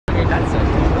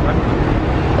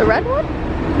red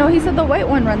one? No, he said the white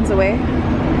one runs away.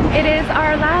 It is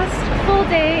our last full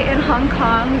day in Hong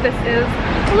Kong. This is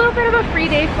a little bit of a free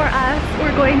day for us.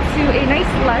 We're going to a nice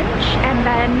lunch and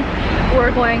then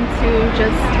we're going to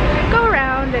just go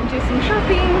around and do some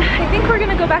shopping. I think we're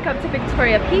gonna go back up to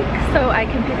Victoria Peak so I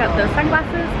can pick up those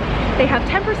sunglasses. They have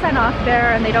 10% off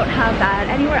there and they don't have that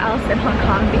anywhere else in Hong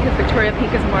Kong because Victoria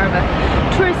Peak is more of a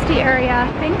touristy area.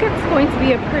 I think it's going to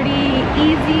be a pretty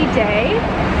easy day.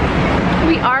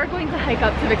 We are going to hike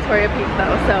up to Victoria Peak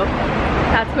though, so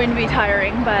that's going to be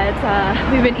tiring, but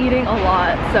we've been eating a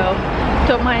lot, so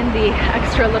don't mind the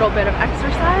extra little bit of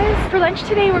exercise. For lunch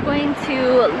today, we're going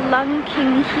to Lung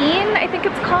King Heen, I think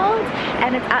it's called,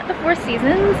 and it's at the Four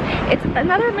Seasons. It's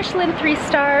another Michelin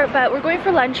 3-star, but we're going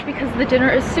for lunch because the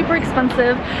dinner is super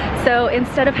expensive. So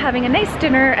instead of having a nice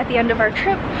dinner at the end of our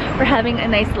trip, we're having a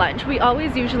nice lunch. We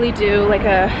always usually do like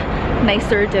a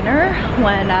nicer dinner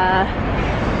when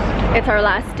it's our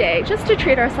last day, just to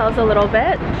treat ourselves a little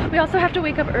bit. We also have to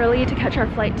wake up early to catch our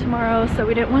flight tomorrow, so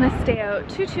we didn't want to stay out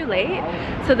too late.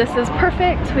 So this is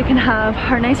perfect. We can have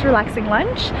our nice relaxing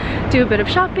lunch, do a bit of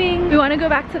shopping. We want to go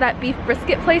back to that beef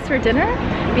brisket place for dinner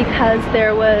because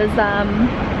there was, where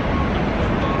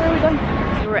are we going?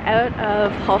 We were out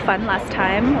of Hall Fun last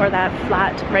time, or that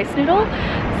flat rice noodle,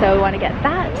 so we want to get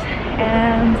that.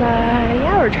 And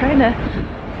yeah, we're trying to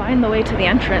find the way to the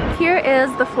entrance. Here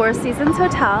is the Four Seasons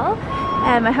Hotel,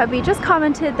 and my hubby just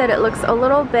commented that it looks a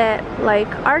little bit like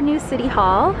our new City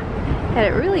Hall, and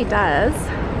it really does.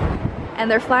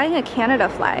 And they're flying a Canada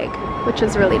flag, which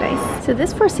is really nice. So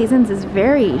this Four Seasons is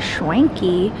very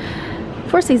schwanky.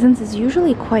 Four Seasons is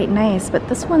usually quite nice, but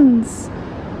this one's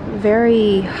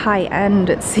very high-end,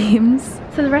 it seems.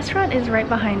 So the restaurant is right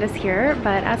behind us here,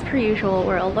 but as per usual,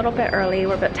 we're a little bit early.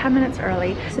 We're about 10 minutes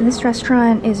early. So this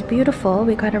restaurant is beautiful.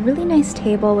 We got a really nice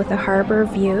table with a harbor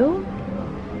view.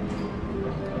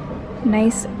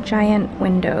 Nice giant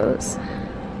windows.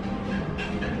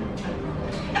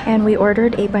 And we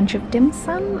ordered a bunch of dim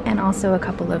sum and also a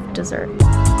couple of desserts.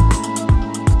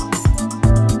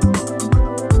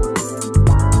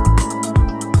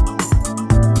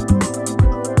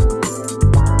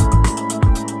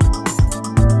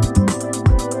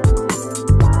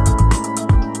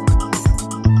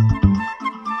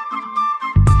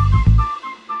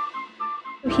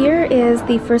 Here is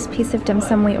the first piece of dim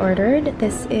sum we ordered.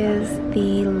 This is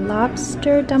the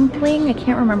lobster dumpling. I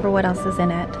can't remember what else is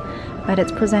in it, but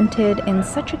it's presented in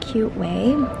such a cute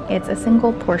way. It's a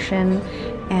single portion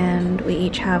and we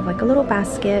each have like a little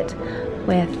basket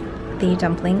with the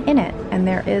dumpling in it, and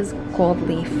there is gold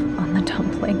leaf on the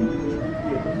dumpling.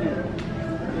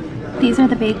 These are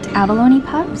the baked abalone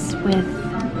puffs with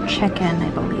chicken, I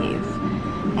believe.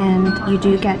 And you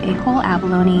do get a whole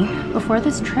abalone. Before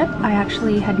this trip, I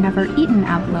actually had never eaten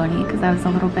abalone because I was a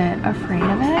little bit afraid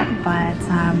of it, but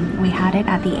we had it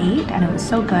at the 8 and it was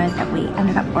so good that we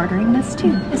ended up ordering this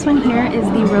too. This one here is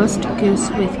the roast goose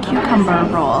with cucumber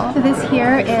roll. So this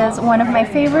here is one of my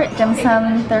favorite dim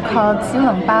sum. They're called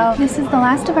sulong bao. This is the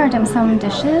last of our dim sum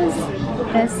dishes.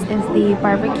 This is the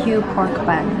barbecue pork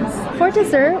buns. For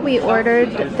dessert, we ordered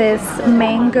this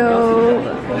mango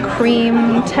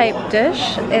cream type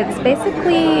dish. It's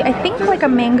basically, I think, like a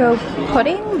mango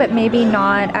pudding, but maybe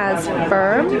not as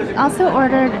firm. Also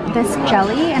ordered this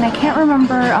jelly, and I can't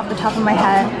remember off the top of my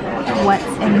head what's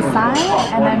inside.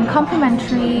 And then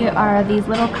complimentary are these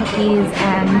little cookies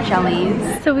and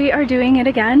jellies. So we are doing it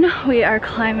again. We are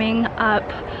climbing up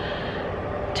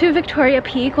to Victoria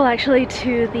Peak, well actually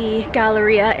to the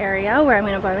Galleria area where I'm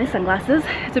going to buy my sunglasses.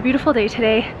 It's a beautiful day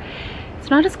today. It's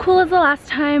not as cool as the last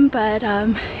time, but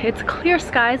it's clear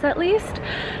skies at least,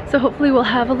 so hopefully we'll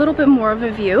have a little bit more of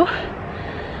a view.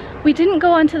 We didn't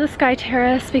go onto the sky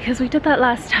terrace because we did that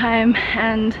last time,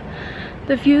 and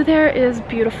the view there is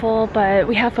beautiful, but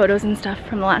we have photos and stuff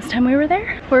from the last time we were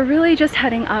there. We're really just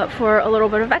heading up for a little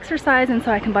bit of exercise and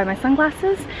so I can buy my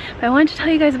sunglasses. But I wanted to tell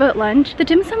you guys about lunch. The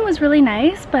dim sum was really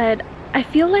nice, but I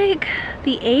feel like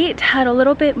the 8 had a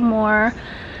little bit more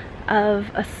of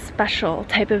a special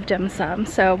type of dim sum,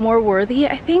 so more worthy,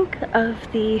 I think,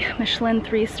 of the Michelin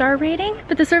 3-star rating.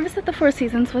 But the service at the Four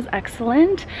Seasons was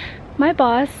excellent. My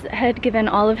boss had given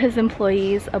all of his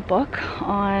employees a book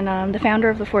on the founder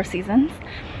of the Four Seasons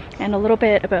and a little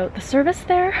bit about the service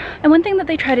there. And one thing that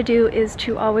they try to do is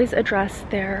to always address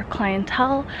their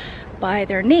clientele by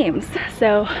their names.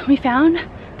 So we found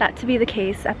that to be the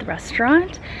case at the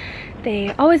restaurant.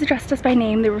 They always addressed us by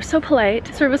name. They were so polite.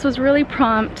 Service was really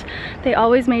prompt. They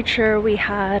always made sure we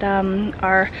had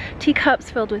our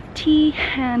teacups filled with tea,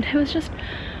 and it was just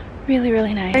really,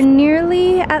 really nice. We're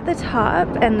nearly at the top,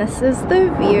 and this is the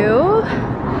view.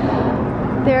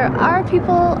 There are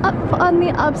people up on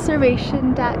the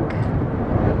observation deck.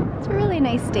 It's a really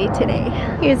nice day today.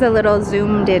 Here's a little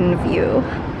zoomed in view.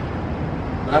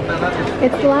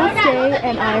 It's the last day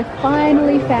and I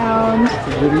finally found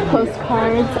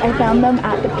postcards. I found them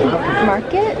at the Peak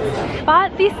Market.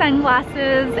 Bought these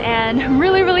sunglasses and I'm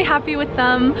really happy with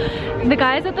them. The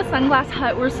guys at the Sunglass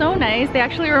Hut were so nice. They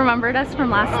actually remembered us from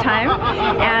last time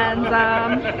and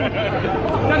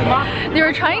they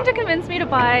were trying to convince me to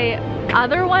buy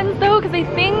other ones though, because I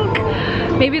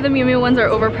think maybe the Miu Miu ones are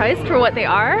overpriced for what they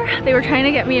are. They were trying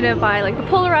to get me to buy like the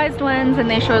polarized ones, and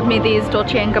they showed me these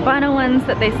Dolce & Gabbana ones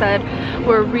that they said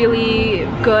were really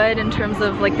good in terms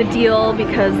of like the deal,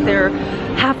 because they're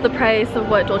half the price of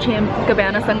what Dolce &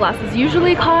 Gabbana sunglasses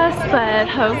usually cost. But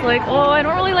I was like, oh, I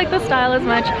don't really like the style as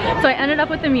much, so I ended up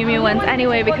with the Miu Miu ones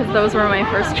anyway because those were my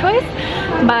first choice.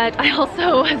 But I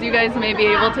also, as you guys may be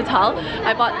able to tell,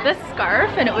 I bought this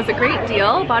scarf and it was a great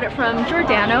deal. Bought it from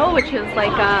Giordano, which is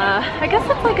like a, I guess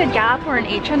it's like a Gap or an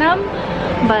H&M,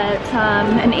 but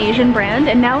an Asian brand.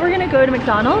 And now we're gonna go to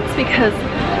McDonald's because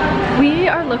we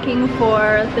are looking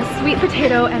for the sweet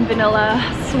potato and vanilla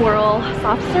swirl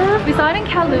soft serve. We saw it in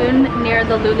Kowloon near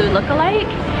the Lulu Lookalike,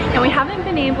 and we haven't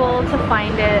been able to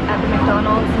find it at the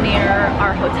McDonald's near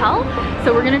our hotel.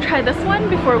 So we're gonna try this one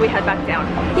before we head back down.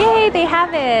 Yay, they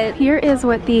have it! Here is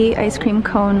what the ice cream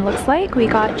cone looks like. We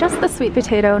got just the sweet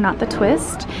potato, not the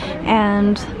twist.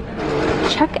 And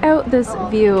check out this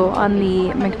view on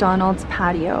the McDonald's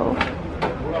patio.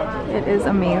 It is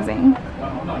amazing.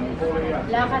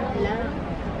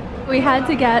 We had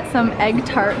to get some egg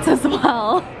tarts as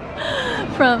well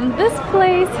from this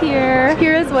place here.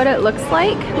 Here is what it looks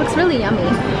like. It looks really yummy.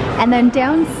 And then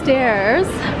downstairs,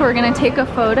 we're gonna take a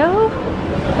photo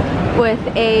with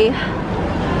a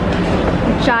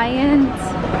giant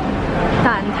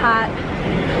tan tat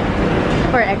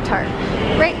or egg tart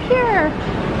right here.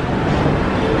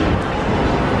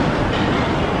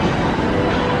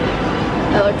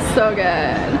 It looks so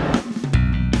good.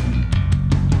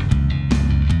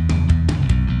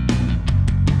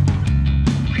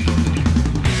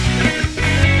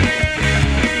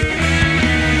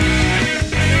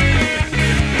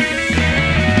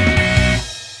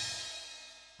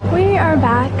 We are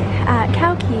back at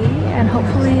Kee and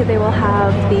hopefully they will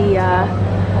have the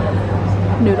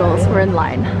noodles. We're in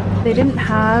line. They didn't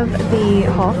have the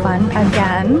hor fun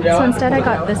again, so instead I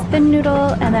got this thin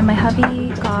noodle, and then my hubby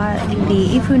got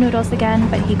the ifu noodles again,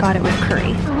 but he got it with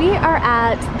curry. We are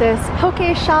at this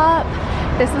poke shop.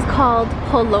 This is called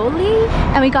Pololi,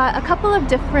 and we got a couple of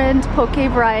different poke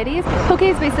varieties. Poke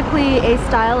is basically a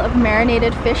style of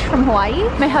marinated fish from Hawaii.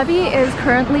 My hubby is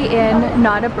currently in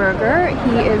Not a Burger.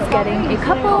 He is getting a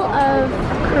couple of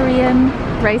Korean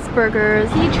rice burgers.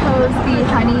 He chose the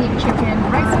honey chicken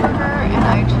rice burger, and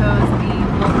I chose the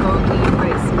bulgogi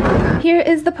rice burger. Here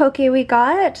is the poke we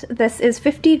got. This is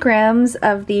 50 grams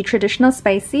of the traditional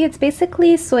spicy. It's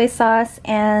basically soy sauce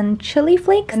and chili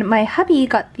flakes. And my hubby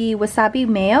got the wasabi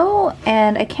mayo,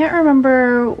 and I can't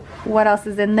remember what else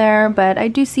is in there, but I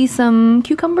do see some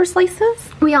cucumber slices.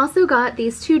 We also got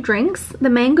these two drinks. The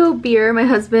mango beer my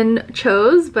husband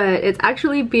chose, but it's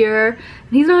actually beer.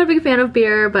 He's not a big fan of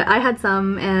beer, but I had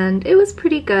some and it was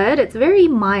pretty good. It's very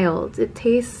mild. It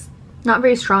tastes not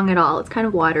very strong at all. It's kind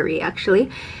of watery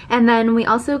actually. And then we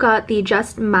also got the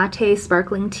Just Mate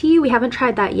sparkling tea. We haven't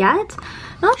tried that yet.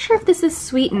 Not sure if this is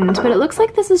sweetened, but it looks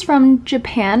like this is from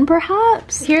Japan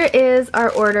perhaps. Here is our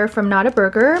order from Not a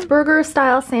Burger. Burger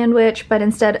style sandwich, but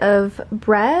instead of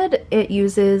bread, it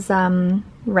uses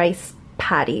rice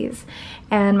patties.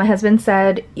 And my husband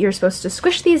said you're supposed to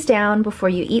squish these down before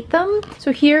you eat them.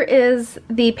 So here is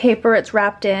the paper it's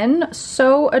wrapped in.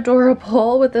 So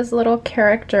adorable with this little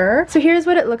character. So here's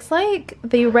what it looks like.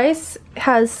 The rice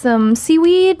has some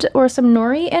seaweed or some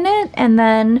nori in it, and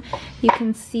then you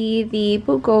can see the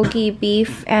bulgogi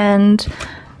beef and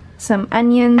some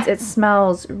onions. It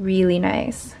smells really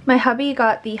nice. My hubby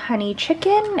got the honey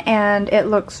chicken and it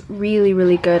looks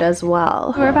really good as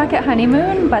well. We're back at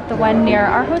Honeymoon, but the one near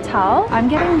our hotel. I'm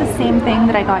getting the same thing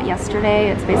that I got yesterday.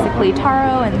 It's basically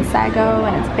taro and sago,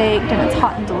 and it's baked and it's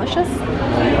hot and delicious.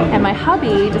 And my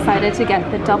hubby decided to get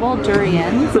the double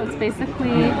durian. So it's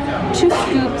basically 2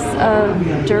 scoops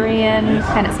of durian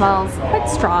and it smells quite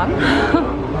strong,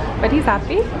 but he's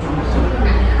happy.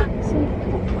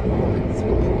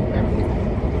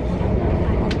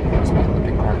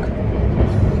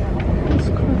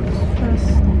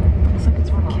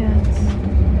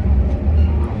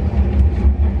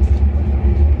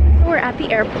 at the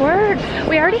airport.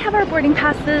 We already have our boarding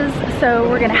passes, so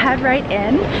we're gonna head right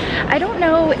in. I don't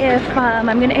know if I'm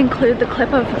gonna include the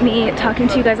clip of me talking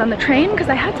to you guys on the train because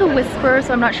I had to whisper,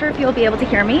 so I'm not sure if you'll be able to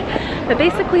hear me. But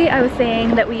basically I was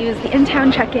saying that we use the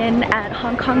in-town check-in at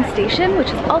Hong Kong Station, which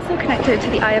is also connected to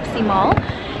the IFC Mall.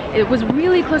 It was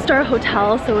really close to our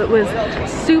hotel, so it was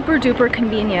super duper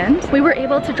convenient. We were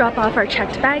able to drop off our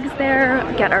checked bags there,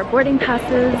 get our boarding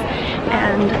passes,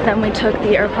 and then we took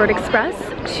the Airport Express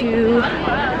to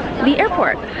the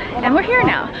airport. And we're here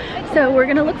now. So we're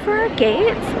gonna look for our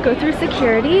gates, go through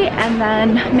security, and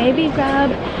then maybe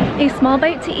grab a small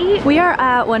bite to eat. We are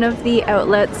at one of the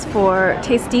outlets for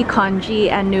tasty congee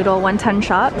and noodle wonton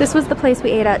shop. This was the place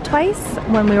we ate at twice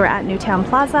when we were at Newtown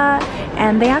Plaza,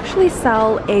 and they actually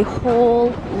sell a whole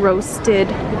roasted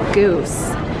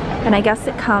goose. And I guess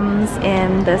it comes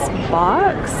in this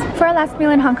box. For our last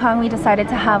meal in Hong Kong, we decided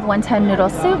to have wonton noodle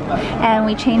soup, and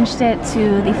we changed it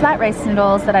to the flat rice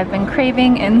noodles that I've been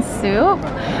craving in soup.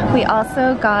 We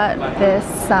also got this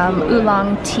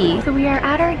oolong tea. So we are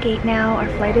at our gate now. Our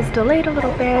flight is delayed a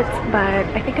little bit, but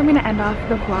I think I'm gonna end off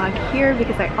the vlog here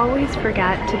because I always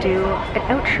forget to do an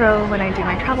outro when I do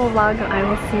my travel vlog. I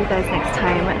will see you guys next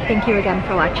time. Thank you again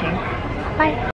for watching. Bye.